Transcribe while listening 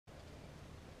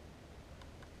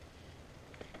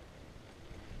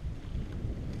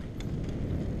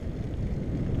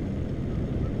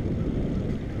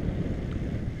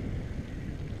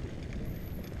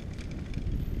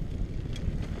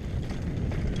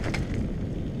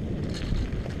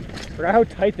forgot how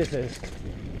tight this is.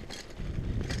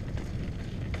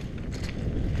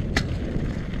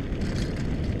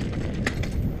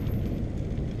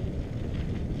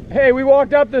 Hey, we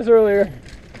walked up this earlier.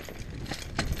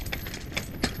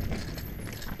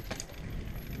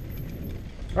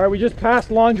 All right, we just passed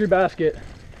laundry basket,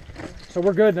 so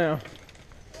we're good now.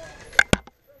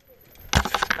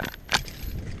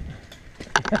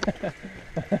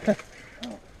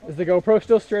 Is the GoPro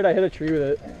still straight? I hit a tree with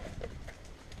it.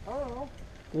 I don't know.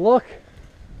 Look.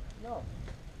 No.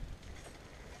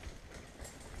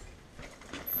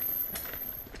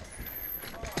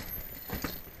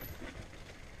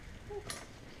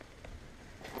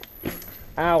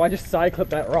 Ow, I just side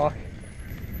clipped that rock.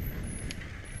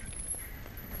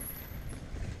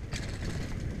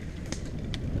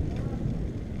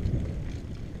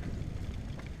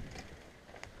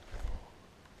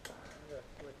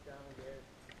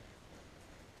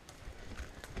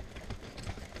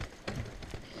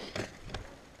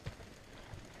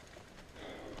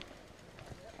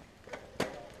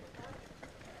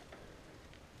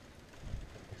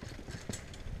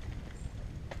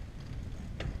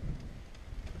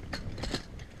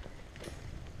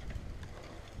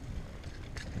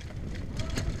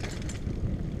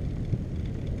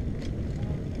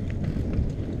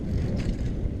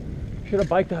 Should have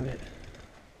biked up it.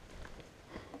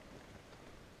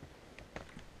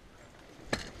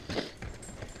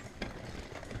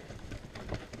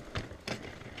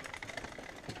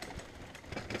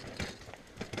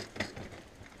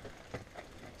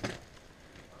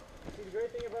 See, the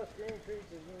great thing about screening trees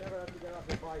is you never have to get off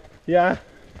your bike. Yeah.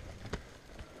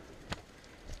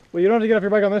 Well, you don't have to get off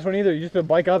your bike on this one either. You just have to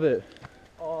bike up it.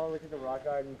 Oh, look at the rock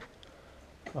garden.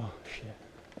 Oh, shit.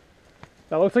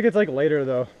 That looks like it's like later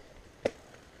though.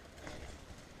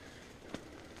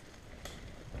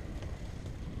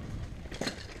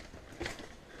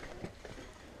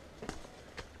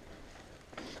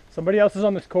 Somebody else is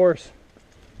on this course.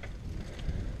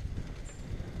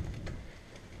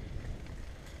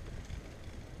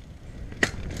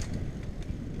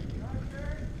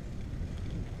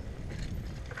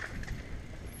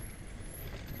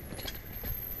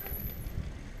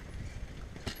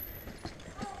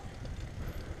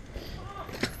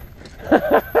 No,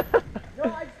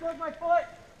 I just broke my foot.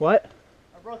 What?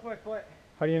 I broke my foot.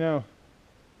 How do you know?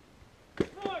 Fuck!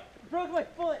 I broke my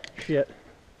foot. Shit.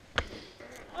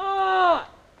 Ah!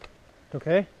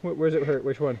 Okay? Where's it hurt?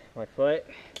 Which one? My foot.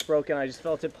 It's broken. I just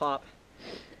felt it pop.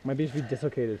 Might be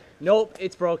dislocated. Nope,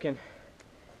 it's broken.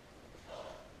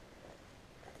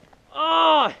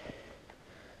 Ah!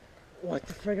 What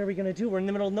the frig are we gonna do? We're in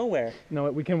the middle of nowhere. No,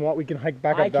 we can walk. We can hike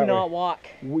back I up that way. cannot walk.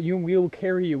 We will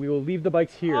carry you. We will leave the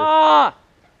bikes here. Ah!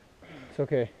 It's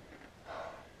okay.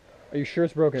 Are you sure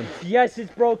it's broken? Yes,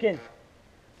 it's broken.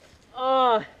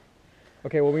 Ah!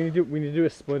 Okay. Well, we need to do a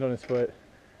splint on his foot.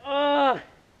 Ah!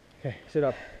 Okay, sit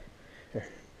up. Here.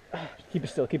 Keep it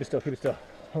still. Keep it still. Keep it still.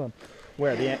 Hold on.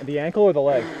 Where? The ankle or the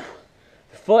leg?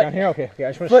 The foot. Down here. Okay. Okay.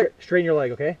 I just want to straighten your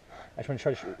leg. Okay. I just want to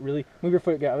try to really move your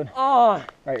foot, Gavin. Ah! All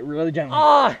right. Really gently.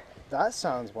 Ah! That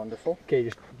sounds wonderful. Okay.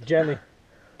 Just gently.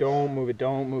 Don't move it.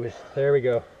 Don't move it. There we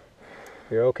go.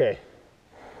 You're okay.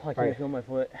 I can feel my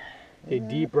foot. Okay.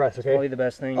 Deep breaths. Okay. Probably the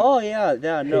best thing. Oh yeah,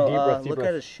 yeah. No, deep breath, deep look breath.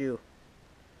 at his shoe.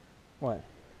 What?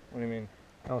 What do you mean?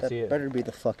 I don't That see it. better be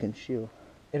the fucking shoe.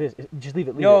 It is. Just leave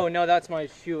it. Leave No, it. no, that's my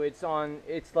shoe. It's on.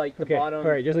 It's like the Okay. bottom.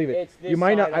 All right. Just leave it. It's this You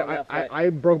might not. side on that foot. I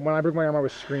broke when I broke my arm. I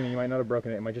was screaming. You might not have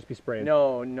broken it. It might just be sprayed.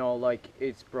 No, no, like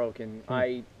it's broken.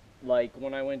 Like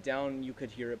when I went down, you could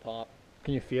hear it pop.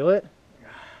 Can you feel it?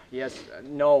 Yes,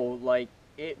 no, like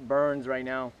it burns right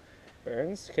now.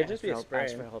 Burns? Could just be a sprain.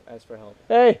 Ask for help. Ask for help.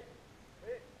 Hey.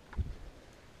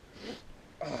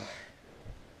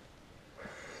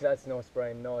 That's no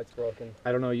sprain. No, it's broken.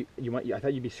 I don't know. You might. I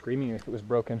thought you'd be screaming if it was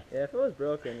broken. Yeah, if it was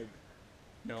broken.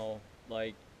 No,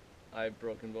 like I've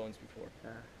broken bones before.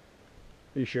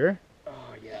 Are you sure?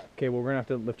 Oh yeah. Okay. Well, we're gonna have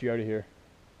to lift you out of here.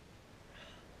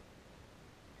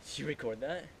 Did you record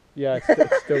that? Yeah,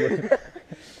 it's still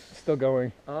still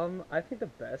going. I think the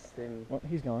best thing. Well,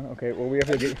 he's gone. Okay. Well, we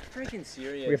have to get. Freaking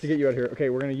serious. We have to get you out of here. Okay.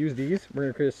 We're gonna use these. We're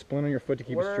gonna create a splint on your foot to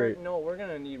keep it straight. No, we're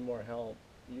gonna need more help.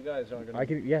 You guys aren't gonna. I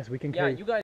can. Yes, we can. Yeah, carry. you guys.